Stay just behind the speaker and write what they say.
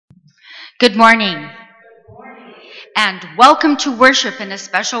Good morning, and welcome to worship, and a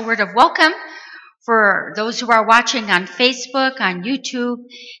special word of welcome for those who are watching on Facebook, on YouTube,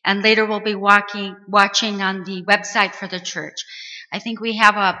 and later will be watching on the website for the church. I think we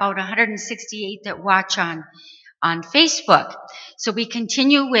have about 168 that watch on Facebook. So we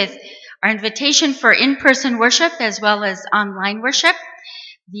continue with our invitation for in-person worship as well as online worship.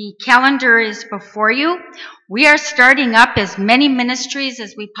 The calendar is before you. We are starting up as many ministries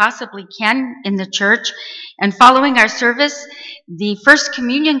as we possibly can in the church. And following our service, the First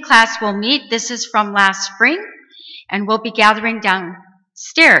Communion class will meet. This is from last spring, and we'll be gathering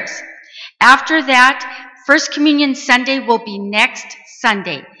downstairs. After that, First Communion Sunday will be next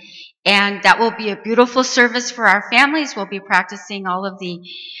Sunday. And that will be a beautiful service for our families. We'll be practicing all of the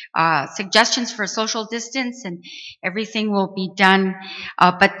suggestions for social distance, and everything will be done,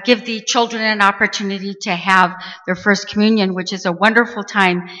 but give the children an opportunity to have their first communion, which is a wonderful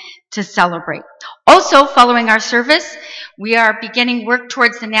time to celebrate. Also, following our service, we are beginning work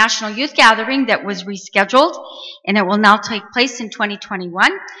towards the National Youth Gathering that was rescheduled, and it will now take place in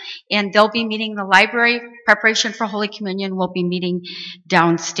 2021, and they'll be meeting in the library. Preparation for Holy Communion will be meeting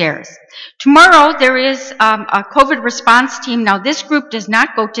downstairs. Tomorrow, there is a COVID response team. Now, this group does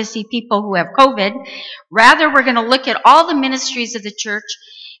not go to see people who have COVID. Rather, we're going to look at all the ministries of the church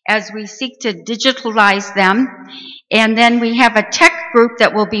as we seek to digitalize them. And then we have a tech group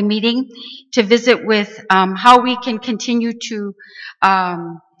that will be meeting to visit with how we can continue to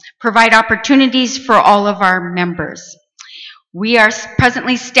provide opportunities for all of our members. We are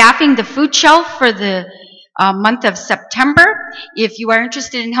presently staffing the food shelf for the month of September. If you are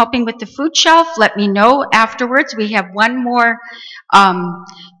interested in helping with the food shelf, let me know afterwards. We have one more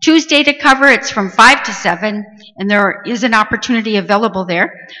Tuesday to cover. It's from 5 to 7, and there is an opportunity available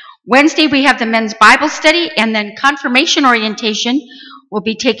there. Wednesday, we have the men's Bible study, and then confirmation orientation will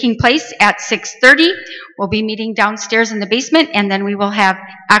be taking place at 6:30. We'll be meeting downstairs in the basement, and then we will have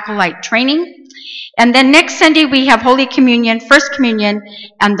acolyte training. And then next Sunday, we have Holy Communion, First Communion,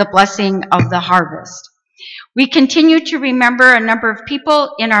 and the blessing of the harvest. We continue to remember a number of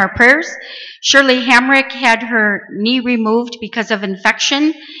people in our prayers. Shirley Hamrick had her knee removed because of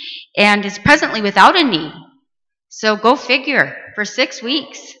infection and is presently without a knee. So go figure, for 6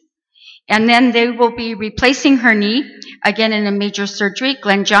 weeks. And then they will be replacing her knee, again in a major surgery.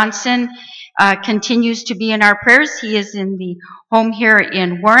 Glenn Johnson continues to be in our prayers. He is in the home here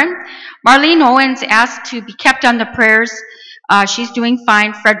in Warren. Marlene Owens asked to be kept on the prayers. She's doing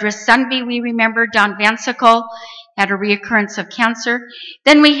fine. Frederick Sunby, we remember. Don Vansicle had a reoccurrence of cancer.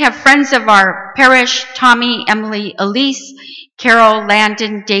 Then we have friends of our parish: Tommy, Emily, Elise, Carol,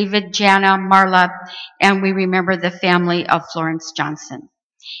 Landon, David, Jana, Marla, and we remember the family of Florence Johnson.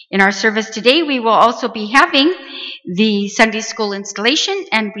 In our service today, we will also be having the Sunday school installation,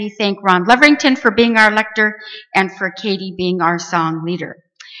 and we thank Ron Leverington for being our lector and for Katie being our song leader.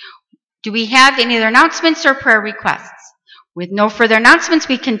 Do we have any other announcements or prayer requests? With no further announcements,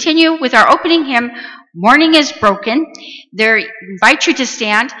 we continue with our opening hymn, Morning is Broken. They invite you to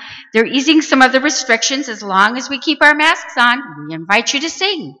stand. They're easing some of the restrictions. As long as we keep our masks on, we invite you to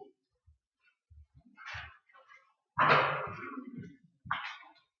sing.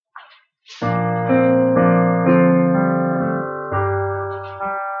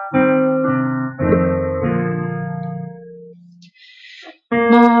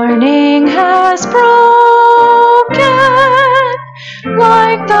 Morning has broken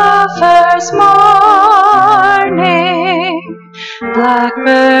like the first morning.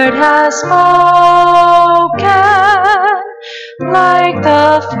 Blackbird has spoken like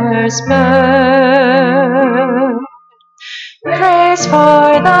the first bird. Praise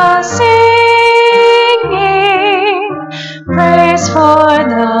for the singing, praise for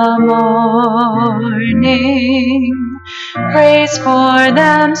the morning. Praise for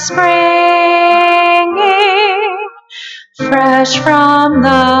them springing fresh from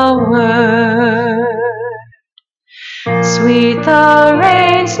the word. Sweet the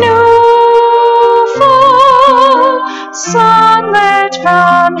rain's new fall, sunlit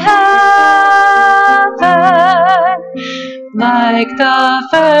from heaven, like the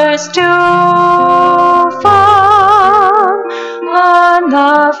first dew fall on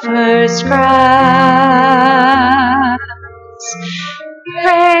the first grass.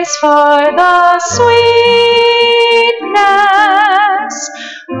 Praise for the sweetness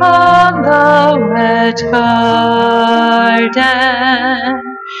of the wet garden,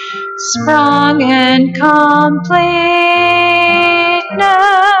 sprung in completeness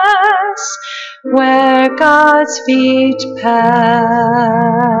where God's feet pass.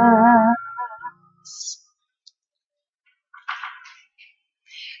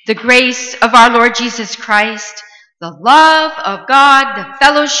 The grace of our Lord Jesus Christ, the love of God, the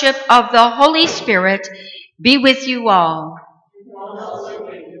fellowship of the Holy Spirit be with you all.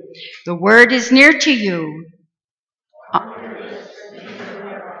 The word is near to you.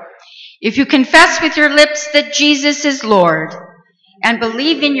 If you confess with your lips that Jesus is Lord and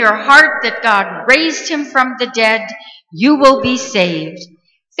believe in your heart that God raised him from the dead, you will be saved.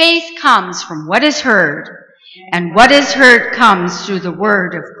 Faith comes from what is heard, and what is heard comes through the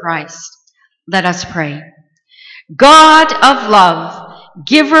word of Christ. Let us pray. God of love,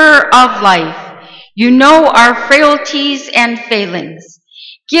 giver of life, you know our frailties and failings.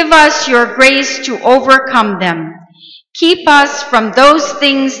 Give us your grace to overcome them. Keep us from those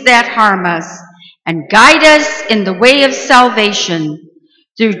things that harm us, and guide us in the way of salvation.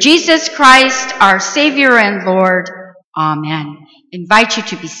 Through Jesus Christ, our Savior and Lord. Amen. I invite you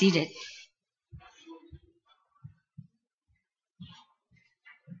to be seated.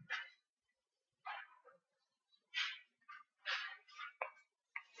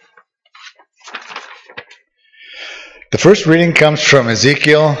 The first reading comes from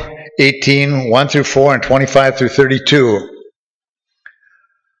Ezekiel 18, 1 through 4 and 25 through 32.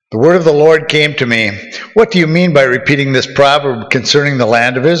 The word of the Lord came to me. What do you mean by repeating this proverb concerning the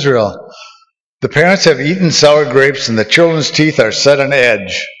land of Israel? The parents have eaten sour grapes, and the children's teeth are set on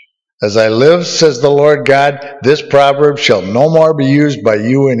edge. As I live, says the Lord God, this proverb shall no more be used by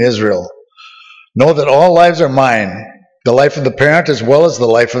you in Israel. Know that all lives are mine. The life of the parent as well as the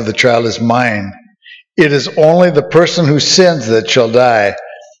life of the child is mine. It is only the person who sins that shall die.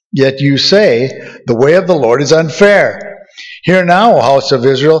 Yet you say, the way of the Lord is unfair. Hear now, O house of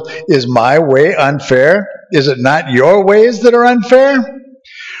Israel, is my way unfair? Is it not your ways that are unfair?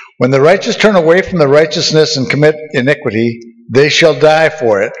 When the righteous turn away from the righteousness and commit iniquity, they shall die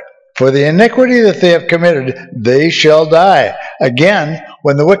for it. For the iniquity that they have committed, they shall die. Again,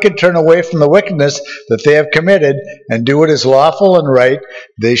 when the wicked turn away from the wickedness that they have committed and do what is lawful and right,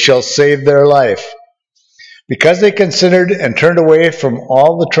 they shall save their life. Because they considered and turned away from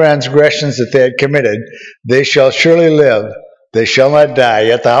all the transgressions that they had committed, they shall surely live. They shall not die.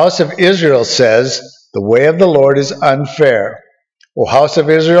 Yet the house of Israel says, the way of the Lord is unfair. O house of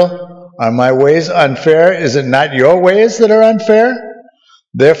Israel, are my ways unfair? Is it not your ways that are unfair?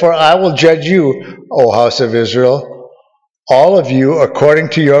 Therefore I will judge you, O house of Israel, all of you according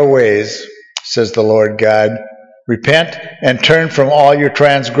to your ways, says the Lord God. Repent and turn from all your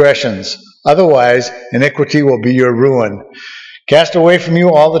transgressions. Otherwise, iniquity will be your ruin. Cast away from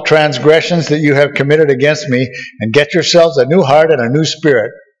you all the transgressions that you have committed against me, and get yourselves a new heart and a new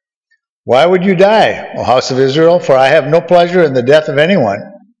spirit. Why would you die, O house of Israel? For I have no pleasure in the death of anyone,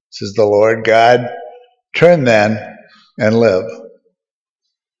 says the Lord God. Turn then and live.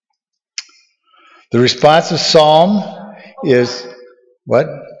 The responsive psalm is what?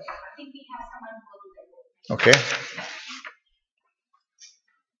 Okay.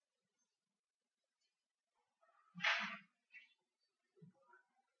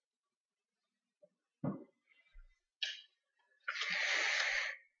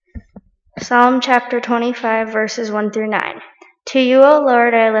 Psalm chapter 25, verses 1 through 9. To you, O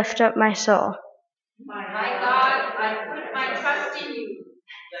Lord, I lift up my soul. My God, I put my trust in you.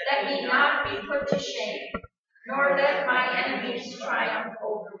 Let me not be put to shame, nor let my enemies triumph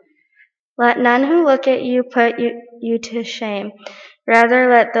over me. Let none who look at you put you to shame. Rather,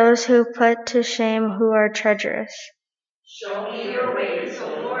 let those who put to shame who are treacherous. Show me your ways,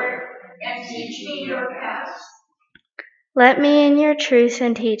 O Lord, and teach me your paths. Let me in your truth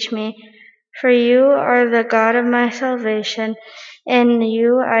and teach me. For you are the God of my salvation. In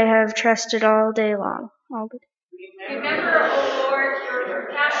you I have trusted all day long. Remember, O Lord, your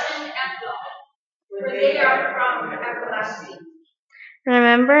compassion and love, for they are from everlasting.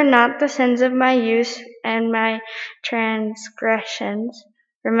 Remember not the sins of my youth and my transgressions.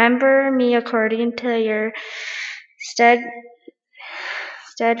 Remember me according to your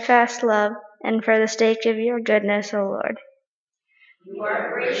steadfast love, and for the sake of your goodness, O Lord. You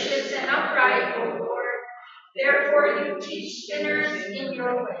are gracious and upright, O Lord. Therefore you teach sinners in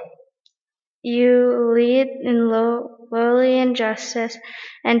your way. You lead in lowly in justice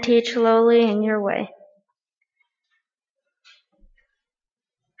and teach lowly in your way.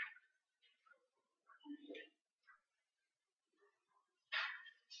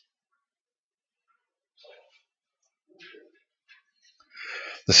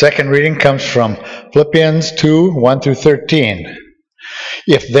 The second reading comes from Philippians 2, 1 through 13.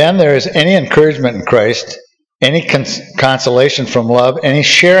 If then there is any encouragement in Christ, any consolation from love, any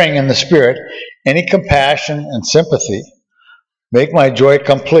sharing in the Spirit, any compassion and sympathy, make my joy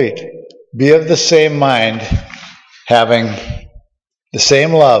complete. Be of the same mind, having the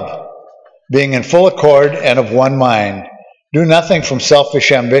same love, being in full accord and of one mind. Do nothing from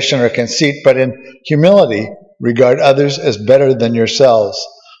selfish ambition or conceit, but in humility regard others as better than yourselves.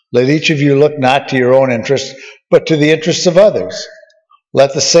 Let each of you look not to your own interests, but to the interests of others.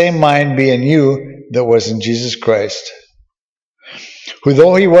 Let the same mind be in you that was in Jesus Christ, who,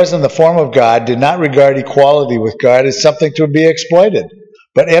 though he was in the form of God, did not regard equality with God as something to be exploited,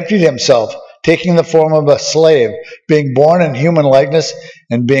 but emptied himself, taking the form of a slave, being born in human likeness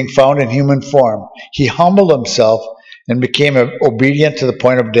and being found in human form. He humbled himself and became obedient to the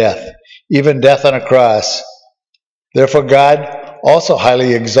point of death, even death on a cross. Therefore God also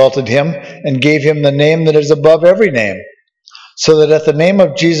highly exalted him and gave him the name that is above every name, so that at the name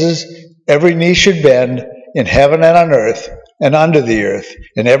of Jesus every knee should bend in heaven and on earth and under the earth,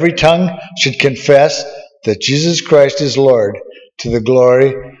 and every tongue should confess that Jesus Christ is Lord, to the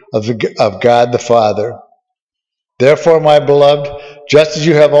glory of God the Father. Therefore, my beloved, just as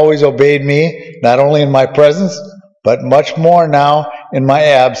you have always obeyed me, not only in my presence, but much more now in my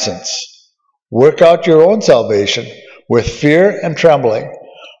absence, work out your own salvation with fear and trembling,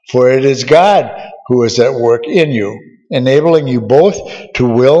 for it is God who is at work in you, enabling you both to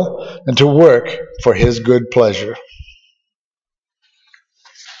will and to work for his good pleasure.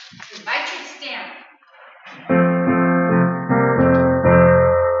 I should stand.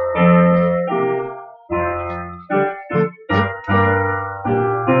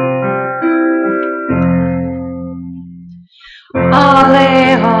 Ale,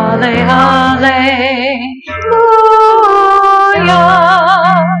 ale, hallelujah.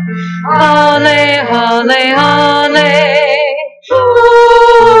 Ale, ale, hallelujah.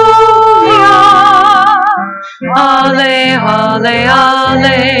 Ale, ale,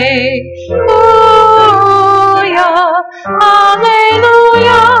 hallelujah.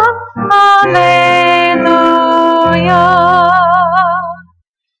 Hallelujah. Hallelujah.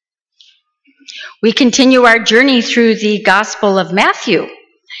 We continue our journey through the Gospel of Matthew.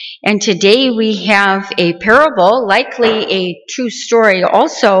 And today we have a parable, likely a true story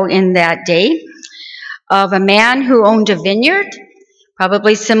also in that day, of a man who owned a vineyard,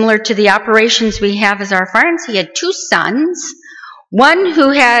 probably similar to the operations we have as our farms. He had two sons, one who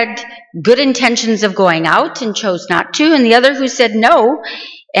had good intentions of going out and chose not to, and the other who said no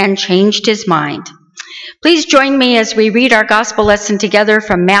and changed his mind. Please join me as we read our gospel lesson together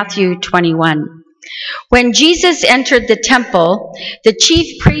from Matthew 21. When Jesus entered the temple, the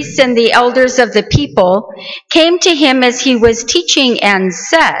chief priests and the elders of the people came to him as he was teaching and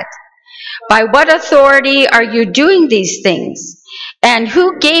said, "By what authority are you doing these things? And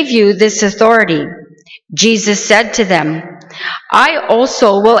who gave you this authority?" Jesus said to them, "I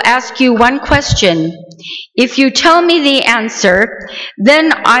also will ask you one question. If you tell me the answer,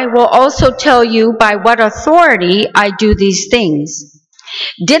 then I will also tell you by what authority I do these things.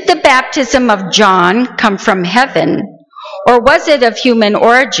 Did the baptism of John come from heaven, or was it of human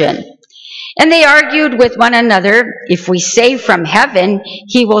origin?" And they argued with one another, "If we say from heaven,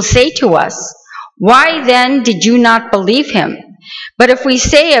 he will say to us, 'Why then did you not believe him?' But if we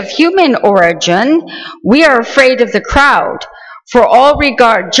say of human origin, we are afraid of the crowd, for all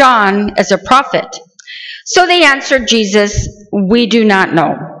regard John as a prophet." So they answered Jesus, "We do not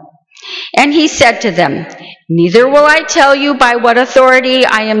know." And he said to them, "Neither will I tell you by what authority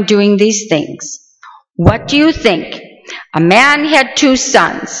I am doing these things. What do you think? A man had two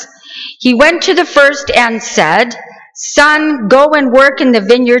sons. He went to the first and said, 'Son, go and work in the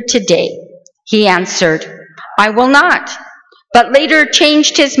vineyard today.' He answered, 'I will not,' but later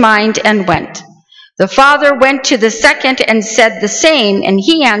changed his mind and went. The father went to the second and said the same, and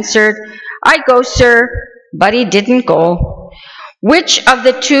he answered, 'I go, sir,' but he didn't go. Which of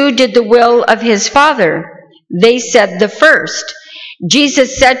the two did the will of his father?" They said, "The first."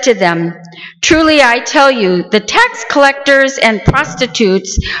 Jesus said to them, "Truly I tell you, the tax collectors and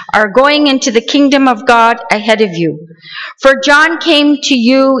prostitutes are going into the kingdom of God ahead of you. For John came to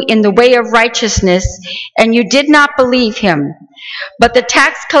you in the way of righteousness, and you did not believe him. But the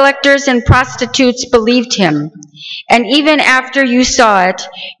tax collectors and prostitutes believed him. And even after you saw it,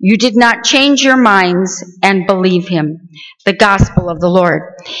 you did not change your minds and believe him." The gospel of the Lord.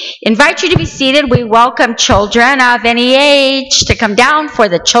 Invite you to be seated. We welcome children of any age to come down for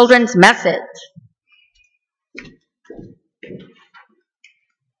the children's message.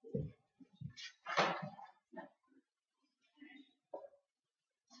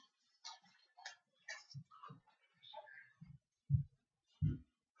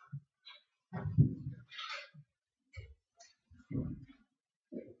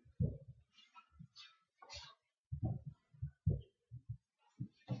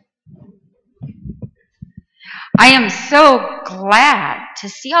 I am so glad to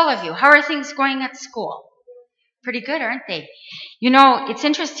see all of you. How are things going at school? Pretty good, aren't they? You know, it's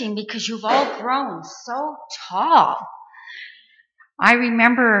interesting because you've all grown so tall. I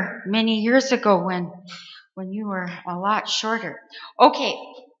remember many years ago when you were a lot shorter. Okay.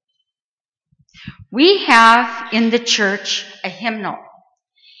 We have in the church a hymnal.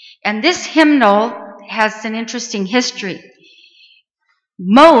 And this hymnal has an interesting history.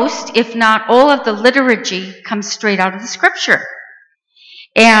 Most, if not all, of the liturgy comes straight out of the scripture.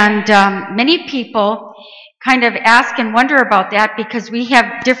 And many people kind of ask and wonder about that because we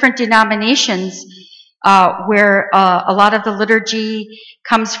have different denominations where a lot of the liturgy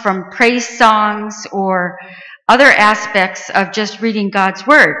comes from praise songs or other aspects of just reading God's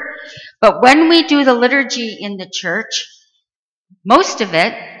word. But when we do the liturgy in the church, most of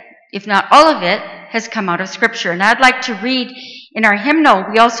it, if not all of it, has come out of scripture. And I'd like to read in our hymnal,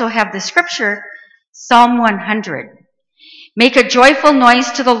 we also have the scripture, Psalm 100. Make a joyful noise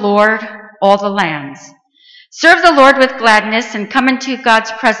to the Lord, all the lands. Serve the Lord with gladness and come into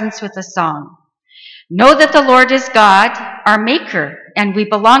God's presence with a song. Know that the Lord is God, our maker, and we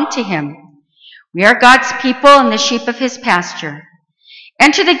belong to him. We are God's people and the sheep of his pasture.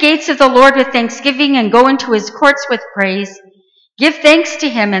 Enter the gates of the Lord with thanksgiving and go into his courts with praise. Give thanks to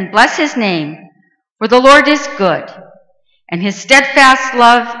him and bless his name, for the Lord is good, and his steadfast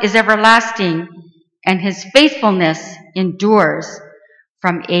love is everlasting, and his faithfulness endures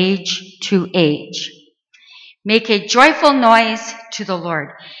from age to age. Make a joyful noise to the Lord.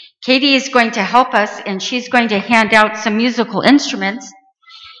 Katie is going to help us, and she's going to hand out some musical instruments.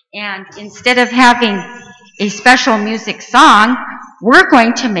 And instead of having a special music song, we're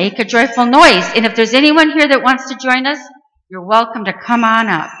going to make a joyful noise. And if there's anyone here that wants to join us, you're welcome to come on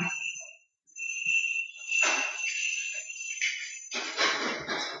up.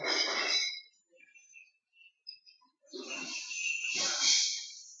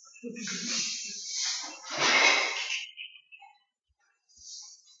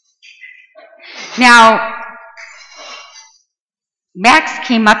 Now, Max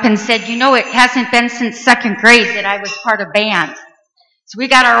came up and said, you know, it hasn't been since second grade that I was part of band. So we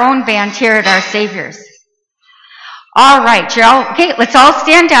got our own band here at Our Savior's. All right, you're all, okay, let's all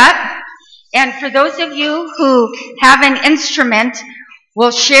stand up. And for those of you who have an instrument,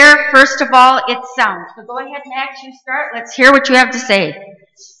 we'll share, first of all, its sound. So go ahead, Max, you start. Let's hear what you have to say.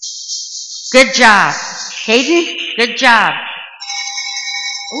 Good job. Hayden, good job.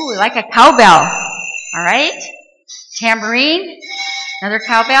 Ooh, like a cowbell. All right. Tambourine. Another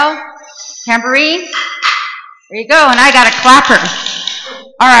cowbell. Tambourine. There you go. And I got a clapper.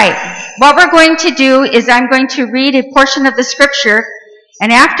 All right. What we're going to do is I'm going to read a portion of the scripture.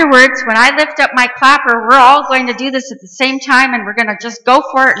 And afterwards, when I lift up my clapper, we're all going to do this at the same time. And we're going to just go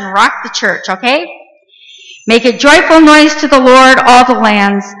for it and rock the church. Okay? Make a joyful noise to the Lord, all the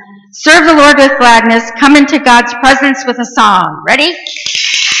lands. Serve the Lord with gladness. Come into God's presence with a song. Ready?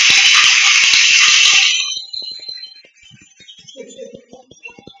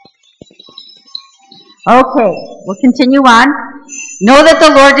 Okay, we'll continue on. Know that the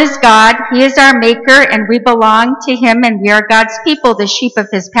Lord is God. He is our maker, and we belong to him, and we are God's people, the sheep of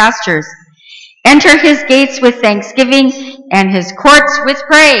his pastures. Enter his gates with thanksgiving and his courts with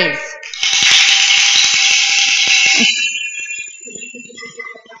praise.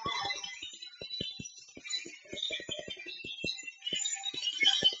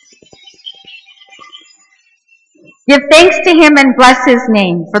 Give thanks to him and bless his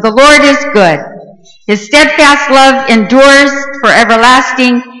name, for the Lord is good. His steadfast love endures for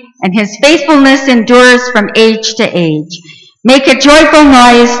everlasting, and his faithfulness endures from age to age. Make a joyful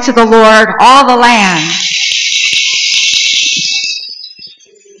noise to the Lord, all the land.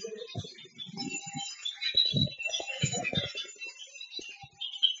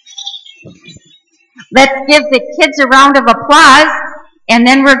 Let's give the kids a round of applause, and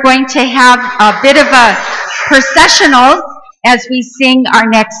then we're going to have a bit of a processional as we sing our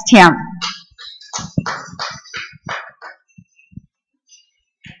next hymn.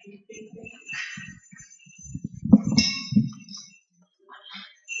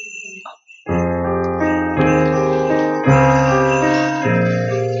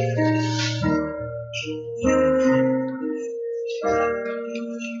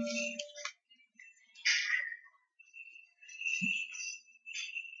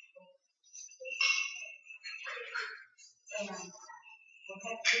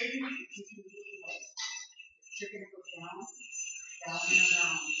 You're going to go down, down and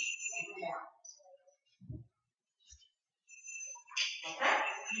around, and down. Okay?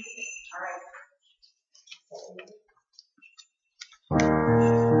 All right.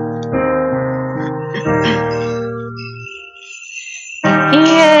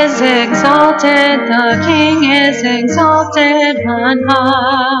 exalted, the King is exalted on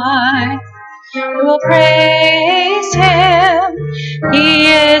high. I will praise him. He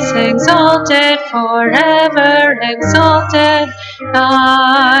is exalted, forever exalted.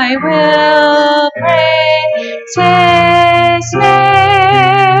 I will praise his name.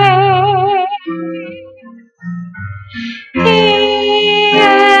 He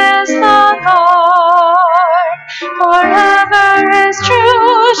is the Lord, forever his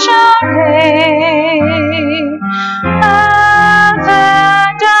truth shall reign. Heaven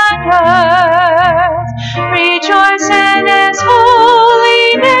and earth rejoice in his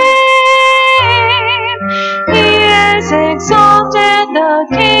holy name. He is exalted, the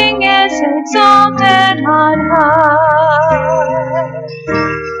King is exalted on high.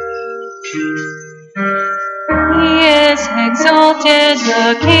 He is exalted,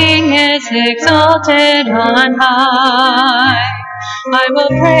 the King is exalted on high. I will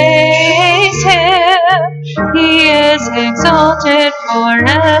praise him. He is exalted,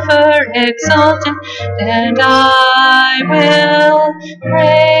 forever exalted, and I will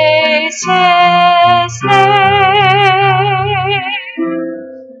praise his name.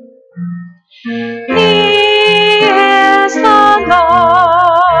 He is the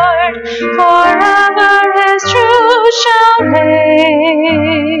Lord, forever his truth shall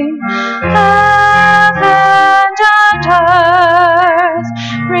reign. Heaven and earth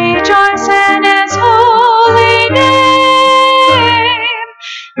rejoice in his holy name.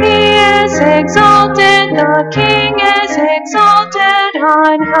 He is exalted, the King is exalted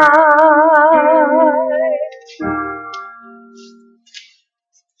on high.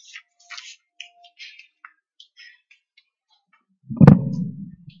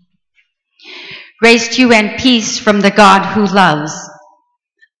 Grace to you and peace from the God who loves.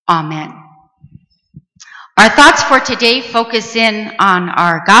 Amen. Our thoughts for today focus in on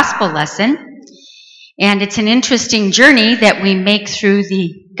our gospel lesson, and it's an interesting journey that we make through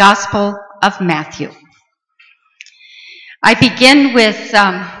the Gospel of Matthew. I begin with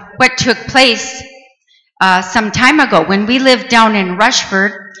what took place some time ago. When we lived down in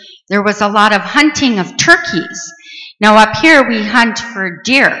Rushford, there was a lot of hunting of turkeys. Now up here we hunt for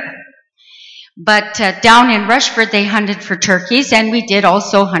deer. But down in Rushford, they hunted for turkeys, and we did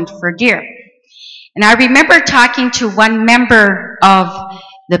also hunt for deer. And I remember talking to one member of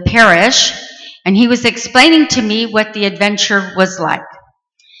the parish, and he was explaining to me what the adventure was like.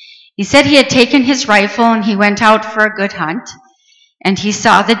 He said he had taken his rifle, and he went out for a good hunt, and he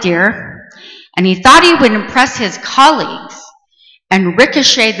saw the deer, and he thought he would impress his colleagues and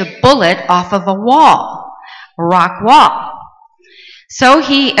ricochet the bullet off of a wall, a rock wall. So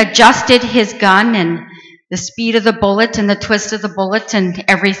he adjusted his gun and the speed of the bullet and the twist of the bullet and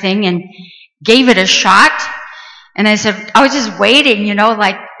everything and gave it a shot. And I said, I was just waiting, you know,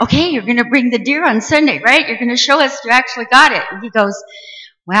 like, okay, you're going to bring the deer on Sunday, right? You're going to show us you actually got it. And he goes,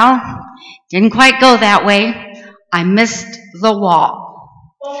 well, didn't quite go that way. I missed the wall.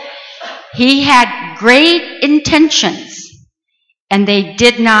 He had great intentions, and they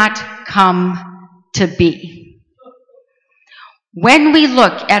did not come to be. When we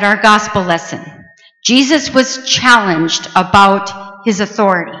look at our gospel lesson, Jesus was challenged about his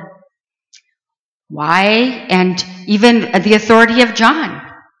authority. Why? And even the authority of John.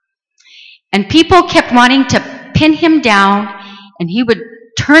 And people kept wanting to pin him down, and he would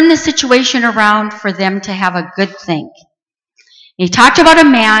turn the situation around for them to have a good thing. He talked about a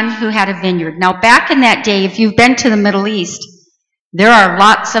man who had a vineyard. Now, back in that day, if you've been to the Middle East, there are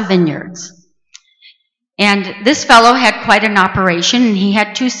lots of vineyards. And this fellow had quite an operation, and he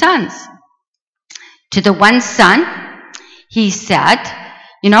had 2 sons. To the one son, he said,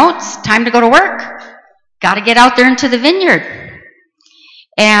 you know, it's time to go to work. Got to get out there into the vineyard.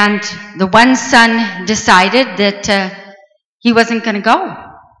 And the one son decided that he wasn't going to go.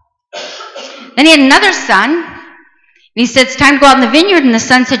 Then he had another son, and he said, it's time to go out in the vineyard. And the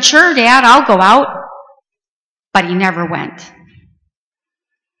son said, sure, Dad, I'll go out. But he never went.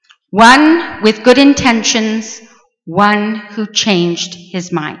 One with good intentions, one who changed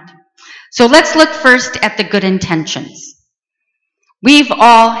his mind. So let's look first at the good intentions. We've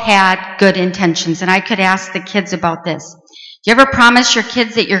all had good intentions, and I could ask the kids about this. Do you ever promise your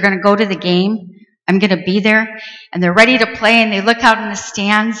kids that you're going to go to the game? I'm going to be there, and they're ready to play, and they look out in the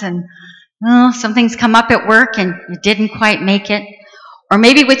stands, and something's come up at work, and you didn't quite make it. Or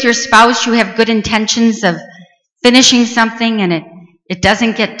maybe with your spouse, you have good intentions of finishing something, and it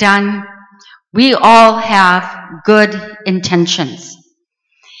doesn't get done. We all have good intentions.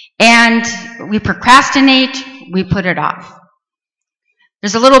 And we procrastinate, we put it off.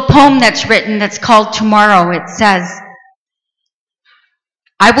 There's a little poem that's written that's called Tomorrow. It says,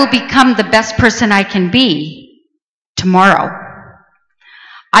 I will become the best person I can be tomorrow.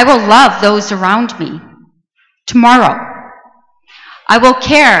 I will love those around me tomorrow. I will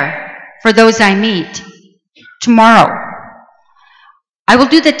care for those I meet tomorrow. I will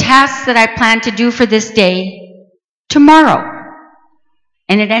do the tasks that I plan to do for this day tomorrow.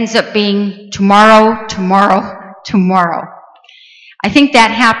 And it ends up being tomorrow, tomorrow, tomorrow. I think that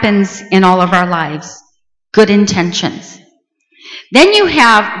happens in all of our lives. Good intentions. Then you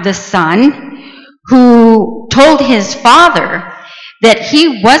have the son who told his father that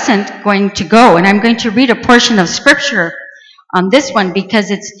he wasn't going to go. And I'm going to read a portion of scripture on this one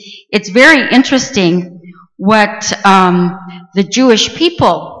because it's very interesting what the Jewish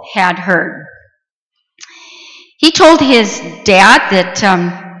people had heard. He told his dad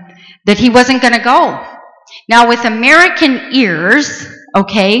that he wasn't going to go. Now, with American ears,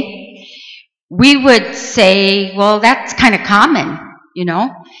 okay, we would say, well, that's kind of common, you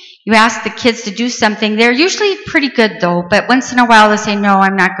know. You ask the kids to do something. They're usually pretty good, though, but once in a while they say, no,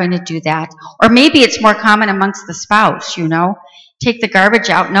 I'm not going to do that. Or maybe it's more common amongst the spouse, you know. Take the garbage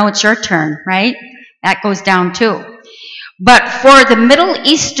out. No, it's your turn, right? That goes down, too. But for the Middle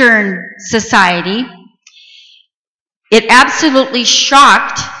Eastern society, it absolutely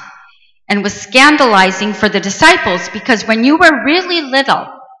shocked and was scandalizing for the disciples, because when you were really little,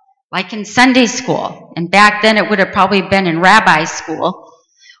 like in Sunday school, and back then it would have probably been in rabbi school,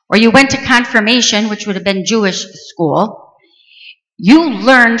 or you went to confirmation, which would have been Jewish school, you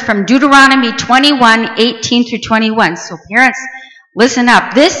learned from Deuteronomy 21, 18 through 21. So parents, listen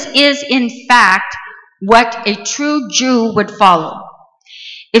up. This is, in fact, what a true Jew would follow.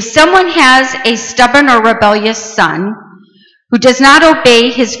 If someone has a stubborn or rebellious son who does not obey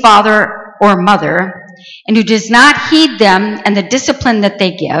his father or mother, and who does not heed them and the discipline that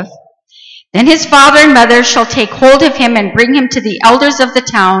they give, then his father and mother shall take hold of him and bring him to the elders of the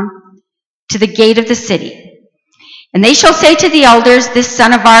town, to the gate of the city. And they shall say to the elders, this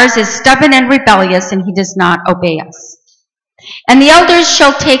son of ours is stubborn and rebellious, and he does not obey us. And the elders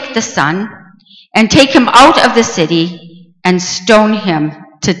shall take the son, and take him out of the city, and stone him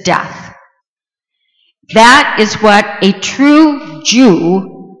to death. That is what a true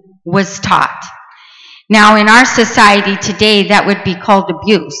Jew was taught. Now, in our society today, that would be called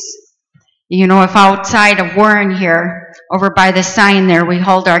abuse. You know, if outside of Warren here, over by the sign there, we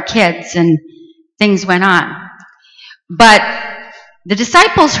hold our kids and things went on. But the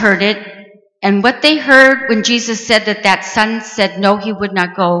disciples heard it, and what they heard when Jesus said that son said no, he would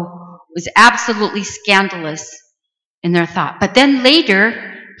not go, was absolutely scandalous in their thought. But then later,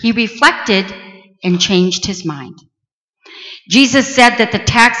 he reflected and changed his mind. Jesus said that the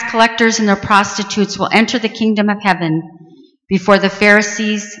tax collectors and the prostitutes will enter the kingdom of heaven before the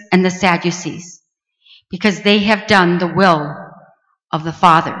Pharisees and the Sadducees, because they have done the will of the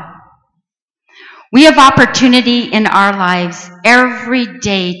Father. We have opportunity in our lives every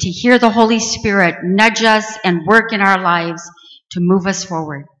day to hear the Holy Spirit nudge us and work in our lives to move us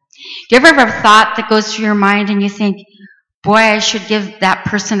forward. Do you ever have a thought that goes through your mind and you think, boy, I should give that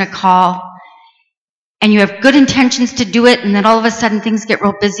person a call? And you have good intentions to do it, and then all of a sudden things get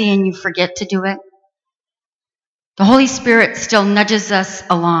real busy and you forget to do it? The Holy Spirit still nudges us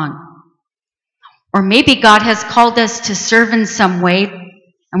along. Or maybe God has called us to serve in some way,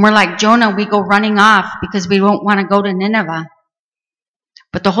 and we're like Jonah, we go running off because we don't want to go to Nineveh.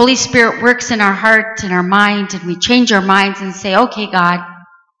 But the Holy Spirit works in our heart and our mind, and we change our minds and say, okay, God,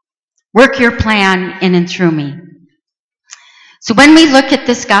 work your plan in and through me. So when we look at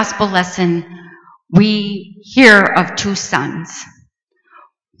this gospel lesson, we hear of two sons.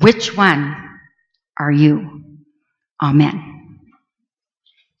 Which one are you? Amen.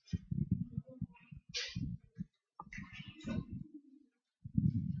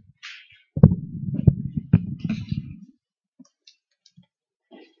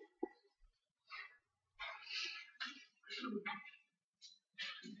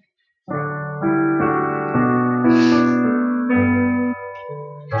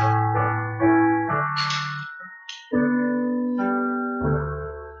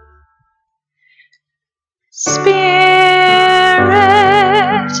 Spirit,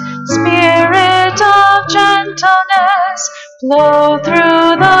 Spirit of gentleness, blow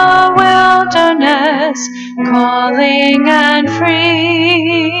through the wilderness, calling and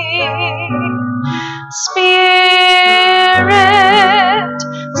free. Spirit,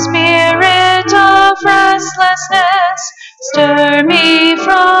 Spirit of restlessness, stir me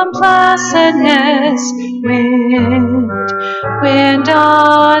from placidness, wind, wind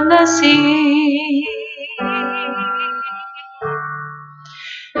on the sea.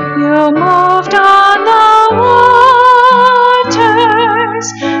 You moved on the waters,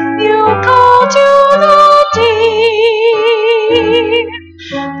 you call to the deep.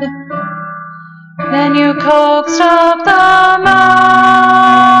 Then you coaxed up the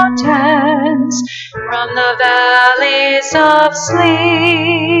mountains from the valleys of sleep,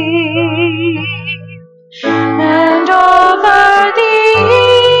 and over the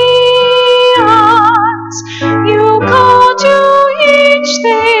eons you call to each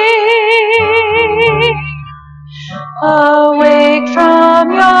thing. Awake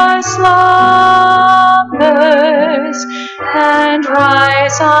from your slumbers and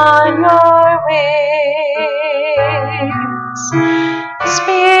rise on your wings.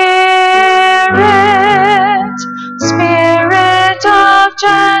 Spirit, Spirit of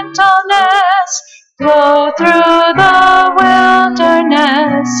gentleness, flow through the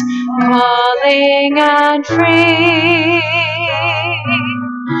wilderness, calling and free.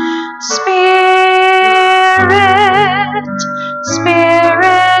 Spirit,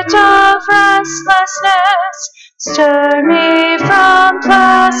 Spirit of restlessness, stir me from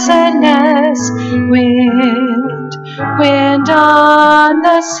placidness. Wind, wind on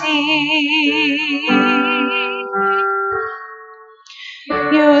the sea.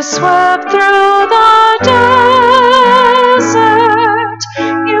 You swept through the desert,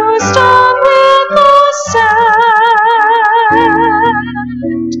 you stung with the sand,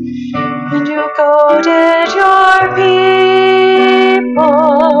 and you goaded your people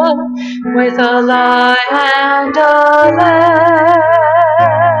with a lie and a land.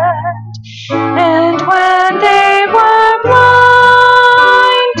 And when they were blinded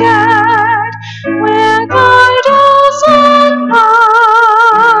with idols and lies,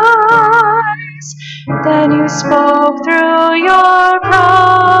 then you spoke through your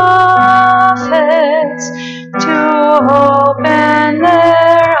prophets to open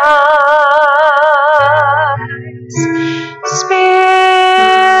their eyes.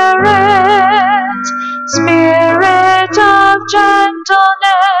 Spirit, Spirit of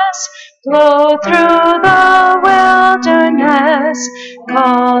gentleness, flow through the wilderness,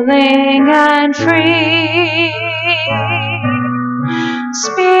 calling and free.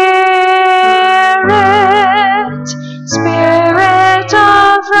 Spirit, Spirit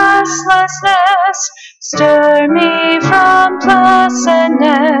of restlessness, stir me from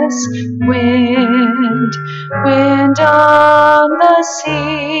placidness. Wind, wind on the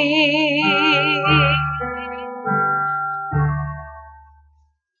sea.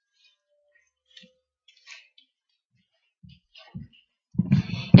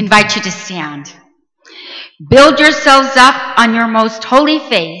 Invite you to stand. Build yourselves up on your most holy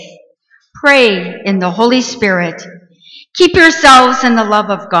faith. Pray in the Holy Spirit. Keep yourselves in the love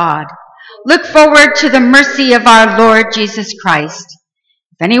of God. Look forward to the mercy of our Lord Jesus Christ.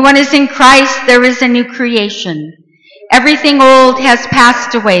 If anyone is in Christ, there is a new creation. Everything old has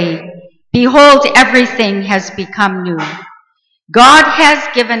passed away. Behold, everything has become new. God has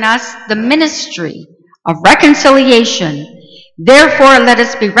given us the ministry of reconciliation. Therefore, let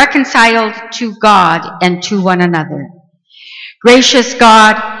us be reconciled to God and to one another. Gracious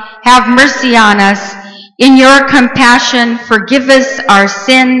God, have mercy on us. In your compassion, forgive us our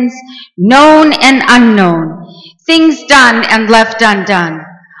sins, known and unknown, things done and left undone.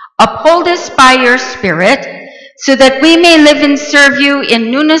 Uphold us by your Spirit, so that we may live and serve you in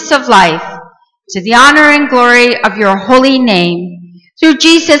newness of life, to the honor and glory of your holy name, through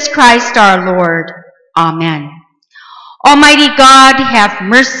Jesus Christ our Lord. Amen. Almighty God, have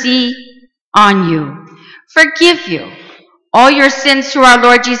mercy on you, forgive you all your sins through our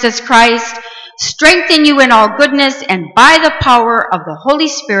Lord Jesus Christ, strengthen you in all goodness, and by the power of the Holy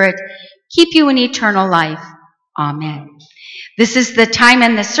Spirit, keep you in eternal life. Amen. This is the time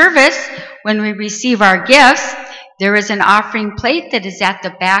in the service when we receive our gifts. There is an offering plate that is at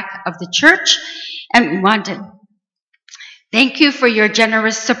the back of the church, and we want to thank you for your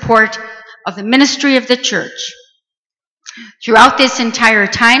generous support of the ministry of the church. Throughout this entire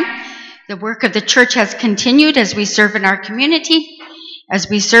time, the work of the church has continued as we serve in our community, as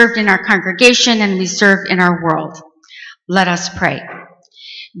we served in our congregation, and we serve in our world. Let us pray.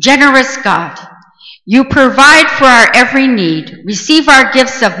 Generous God, you provide for our every need. Receive our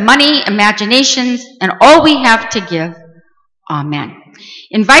gifts of money, imaginations, and all we have to give. Amen.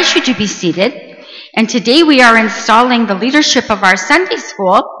 Invite you to be seated. And today we are installing the leadership of our Sunday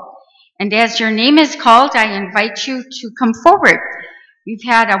school. And as your name is called, I invite you to come forward. We've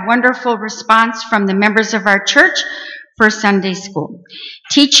had a wonderful response from the members of our church for Sunday school.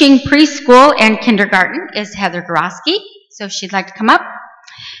 Teaching preschool and kindergarten is Heather Gorosky, so if she'd like to come up.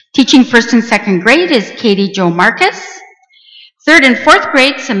 Teaching first and second grade is Katie Jo Marcus. Third and fourth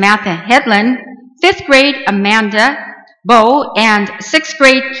grade, Samantha Hedlund. Fifth grade, Amanda Bo, and 6th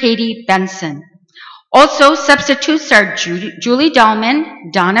grade Katie Benson. Also, substitutes are Julie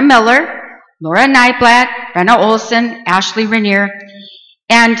Dahlman, Donna Miller, Laura Nyblatt, Brenna Olson, Ashley Rainier,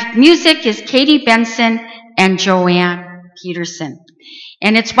 and music is Katie Benson and Joanne Peterson.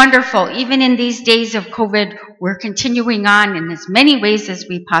 And it's wonderful, even in these days of COVID, we're continuing on in as many ways as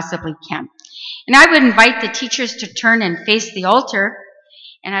we possibly can. And I would invite the teachers to turn and face the altar,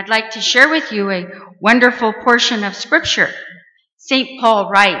 and I'd like to share with you a wonderful portion of Scripture. St. Paul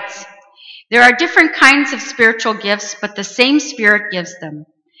writes, "There are different kinds of spiritual gifts, but the same Spirit gives them.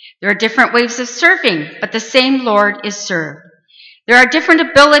 There are different ways of serving, but the same Lord is served. There are different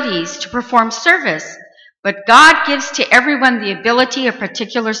abilities to perform service, but God gives to everyone the ability of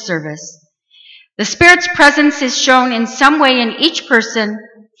particular service. The Spirit's presence is shown in some way in each person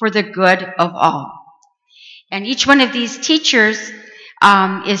for the good of all." And each one of these teachers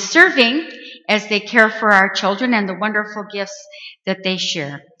is serving as they care for our children and the wonderful gifts that they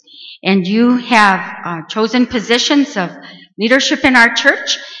share. And you have chosen positions of leadership in our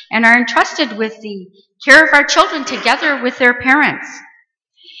church and are entrusted with the care of our children together with their parents.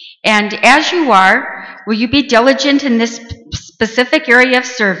 And as you are, will you be diligent in this specific area of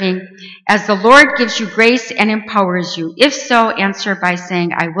serving as the Lord gives you grace and empowers you? If so, answer by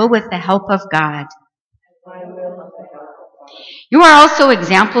saying, "I will with the help of God." You are also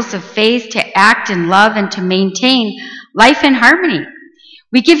examples of faith to act in love and to maintain life in harmony.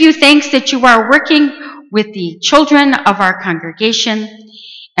 We give you thanks that you are working with the children of our congregation,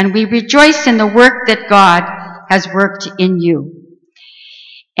 and we rejoice in the work that God has worked in you.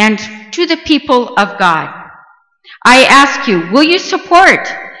 And to the people of God, I ask you, will you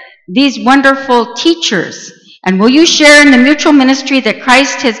support these wonderful teachers? And will you share in the mutual ministry that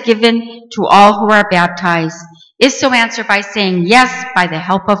Christ has given to all who are baptized? If so, answer by saying yes, by the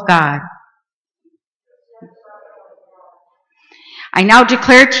help of God. I now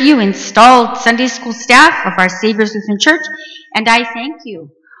declare to you installed Sunday school staff of Our Savior's Lutheran Church, and I thank you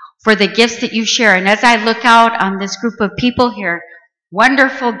for the gifts that you share. And as I look out on this group of people here,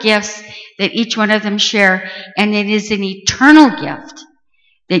 wonderful gifts that each one of them share, and it is an eternal gift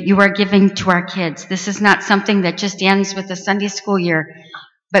that you are giving to our kids. This is not something that just ends with the Sunday school year,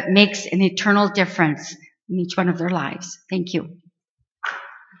 but makes an eternal difference in each one of their lives. Thank you.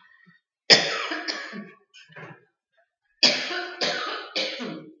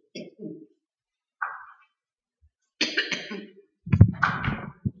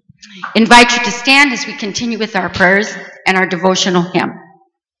 Invite you to stand as we continue with our prayers and our devotional hymn.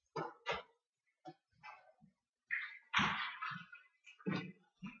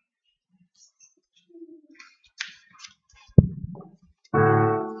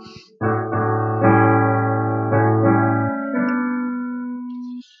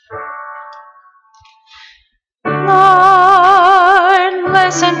 Lord,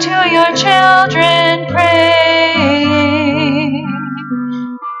 listen to your children praying.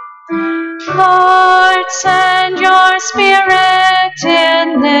 Lord, send your Spirit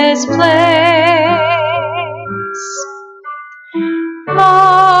in this place.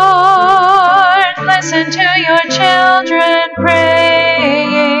 Lord, listen to your children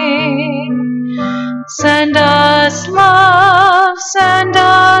praying. Send us love, send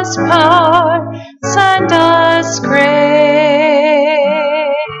us power, send us grace.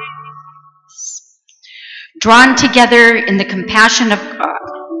 Drawn together in the compassion of God,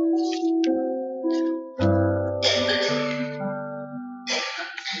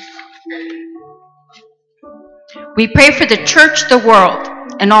 we pray for the church, the world,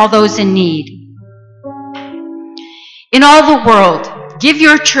 and all those in need. In all the world, give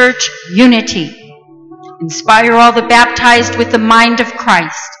your church unity. Inspire all the baptized with the mind of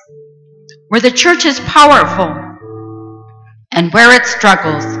Christ. Where the church is powerful and where it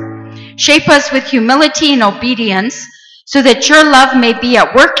struggles, shape us with humility and obedience so that your love may be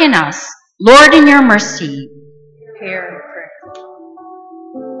at work in us. Lord, in your mercy, hear prayer.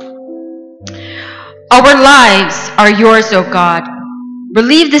 Our lives are yours, O God.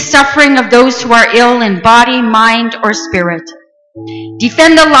 Relieve the suffering of those who are ill in body, mind, or spirit.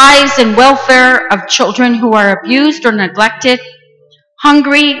 Defend the lives and welfare of children who are abused or neglected,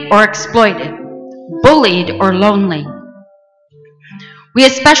 hungry or exploited, bullied or lonely. We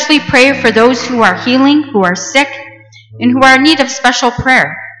especially pray for those who are healing, who are sick, and who are in need of special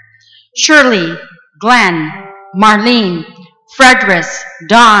prayer. Shirley, Glenn, Marlene, Fredris,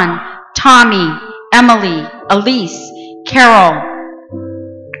 Dawn, Tommy, Emily, Elise, Carol,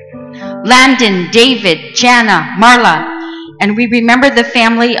 Landon, David, Jana, Marla, and we remember the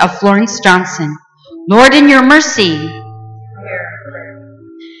family of Florence Johnson. Lord, in your mercy,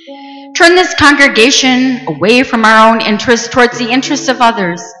 Turn this congregation away from our own interests towards the interests of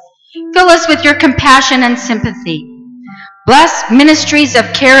others. Fill us with your compassion and sympathy. Bless ministries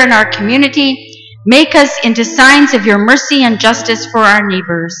of care in our community. Make us into signs of your mercy and justice for our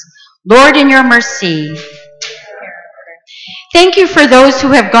neighbors. Lord, in your mercy. Thank you for those who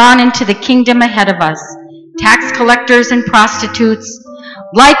have gone into the kingdom ahead of us, tax collectors and prostitutes,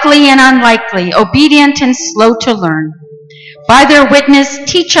 likely and unlikely, obedient and slow to learn. By their witness,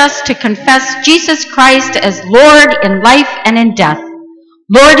 teach us to confess Jesus Christ as Lord in life and in death.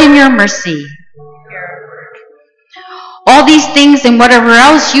 Lord, in your mercy. All these things and whatever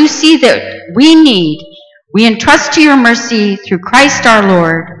else you see that we need, we entrust to your mercy through Christ our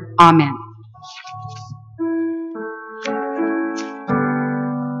Lord. Amen.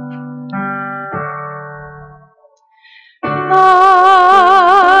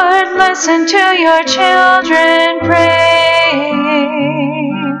 Lord, listen to your children praying.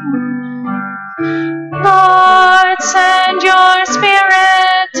 Lord, send your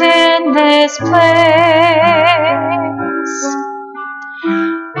Spirit in this place.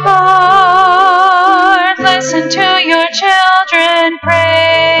 Lord, listen to your children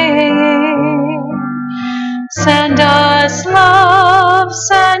praying. Send us love,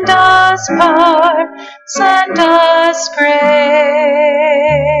 send us power, send us grace.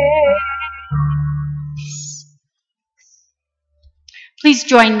 Please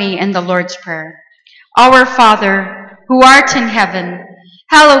join me in the Lord's Prayer. Our Father, who art in heaven,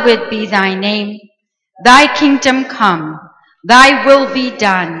 hallowed be thy name. Thy kingdom come, thy will be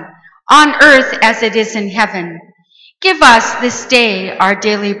done, on earth as it is in heaven. Give us this day our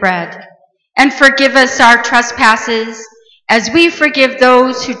daily bread, and forgive us our trespasses, as we forgive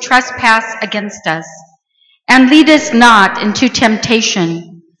those who trespass against us. And lead us not into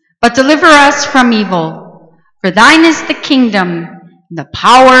temptation, but deliver us from evil. For thine is the kingdom, the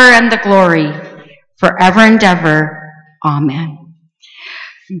power, and the glory, forever and ever. Amen.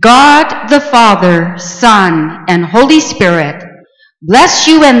 God the Father, Son, and Holy Spirit, bless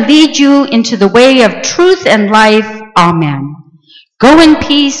you and lead you into the way of truth and life. Amen. Go in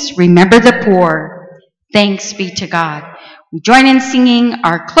peace, remember the poor. Thanks be to God. We join in singing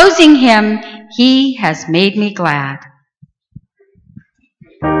our closing hymn, He Has Made Me Glad.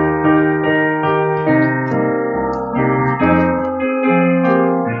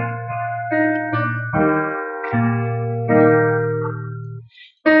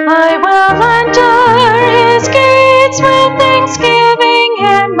 I will enter his gates with thanksgiving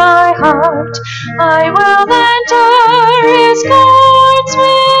in my heart. I will enter his courts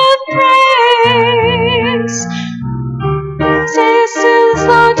with praise. This is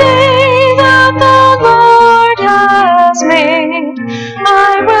the day that the Lord has made.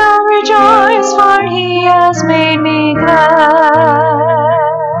 I will rejoice, for he has made me glad.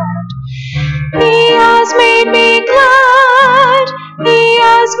 He has made me glad. He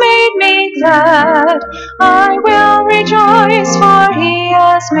has made me glad. I will rejoice, for he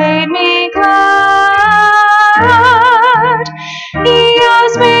has made me glad. He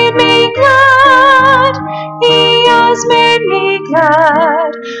has made me glad. He has made me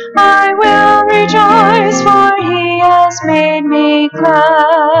glad. I will rejoice, for he has made me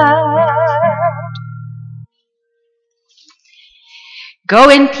glad. Go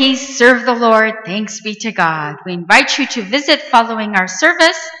in peace, serve the Lord. Thanks be to God. We invite you to visit following our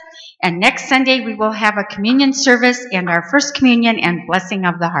service. And next Sunday, we will have a communion service and our first communion and blessing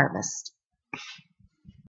of the harvest.